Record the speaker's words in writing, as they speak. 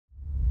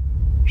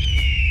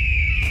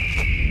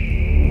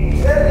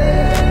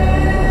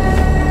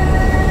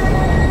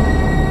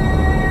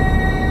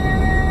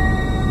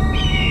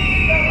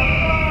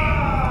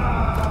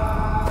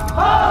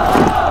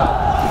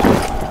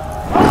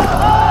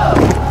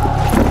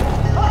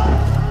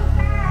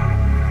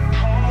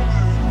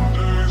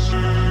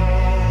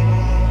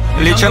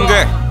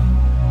Чанге!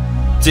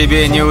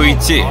 Тебе не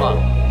уйти.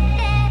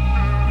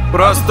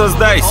 Просто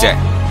сдайся.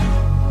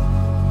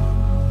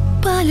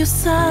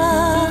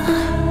 Полюса,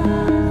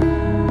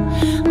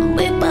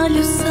 мы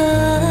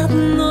полюса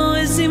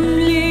одной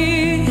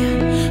земли,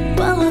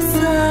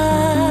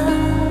 полоса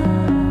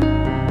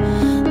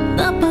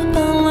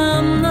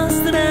напополам нас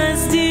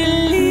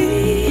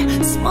раздели.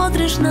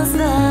 Смотришь назад,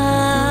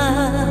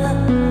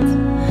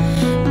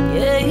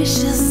 не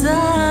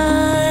исчезай.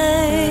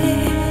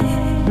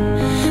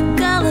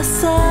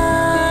 Голоса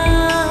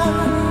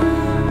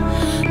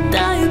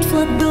тают в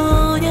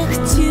ладонях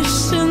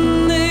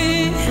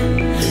тишины.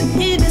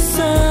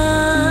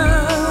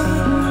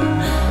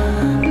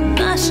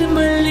 Наши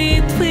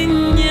молитвы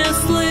не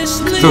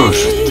слышны. Кто ж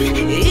ты?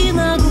 И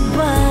на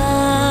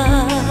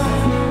губах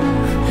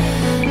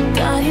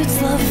тают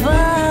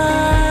слова.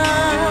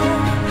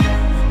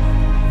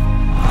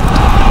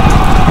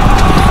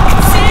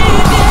 К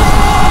тебе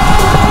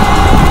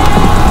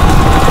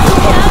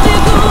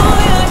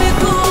я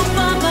бегу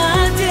по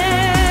воде.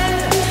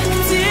 К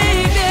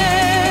тебе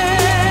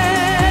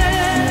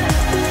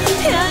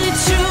я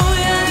лечу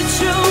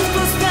в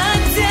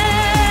пустоте.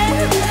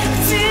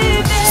 К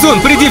тебе. Сун,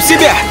 приди в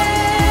себя!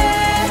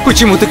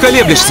 Почему ты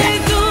колеблешься? Я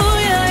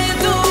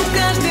иду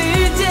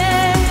каждый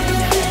день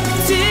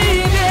к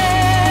тебе.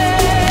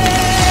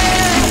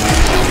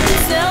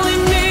 Целый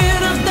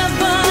мир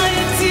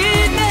отдавая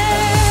тебе.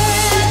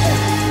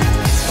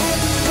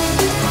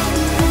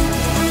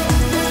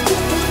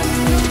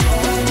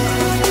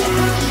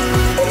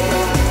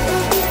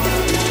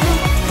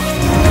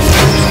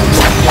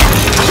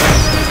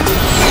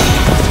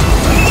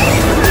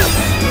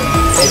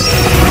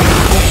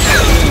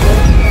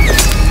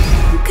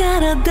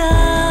 Города,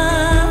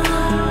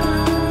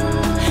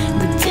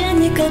 где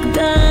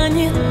никогда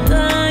не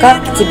тает. Как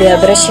к тебе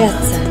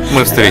обращаться?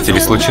 Мы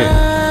встретились случайно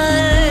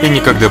и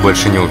никогда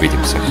больше не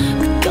увидимся.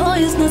 Кто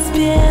из нас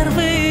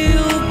первый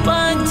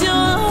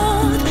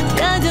упадет,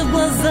 глядя в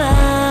глаза?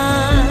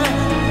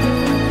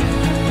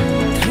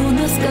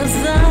 Трудно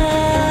сказать.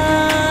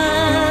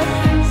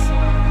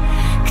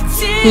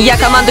 Я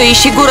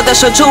командующий города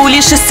Шоджоу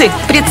Ли Шиссы.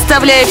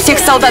 Представляю всех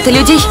солдат и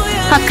людей,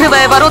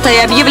 открывая ворота и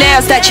объявляю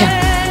о сдаче.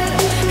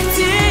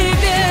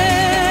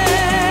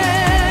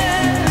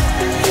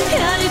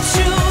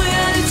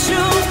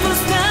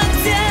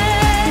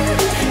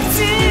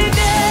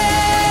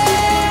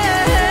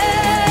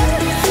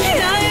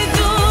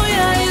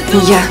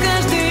 Я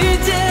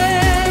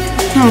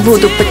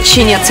буду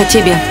подчиняться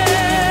тебе.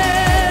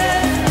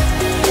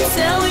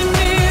 Целый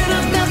мир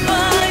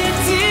отдавая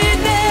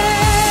тебе.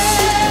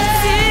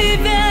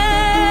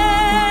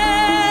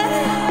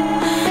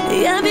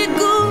 Я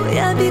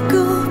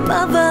бегу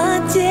по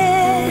воде.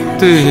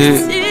 Ты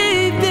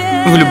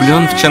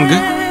влюблен в Чанге?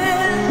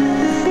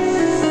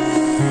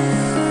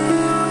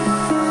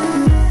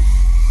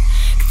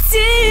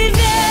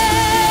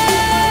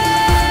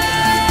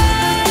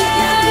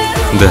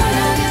 Да.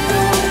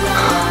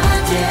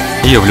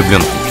 Я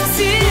влюблен.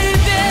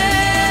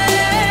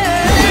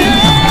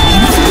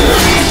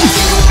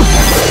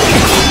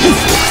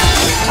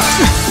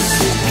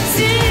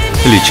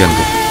 Ли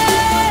Чанге,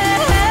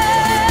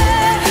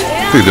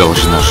 ты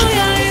должна жить.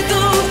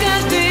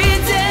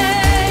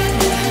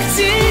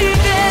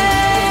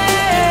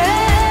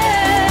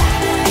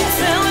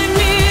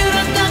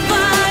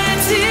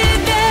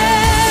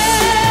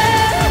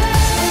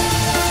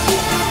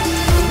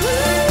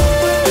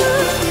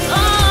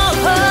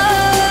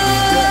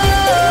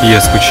 Я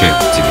скучаю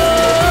по тебе.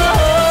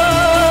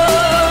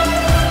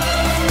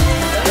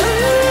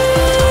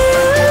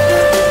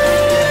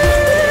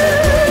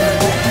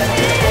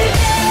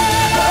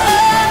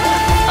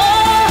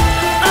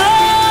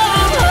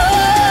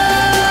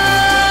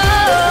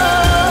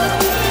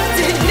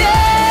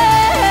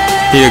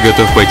 Я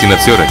готов пойти на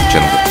все ради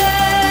Чанге.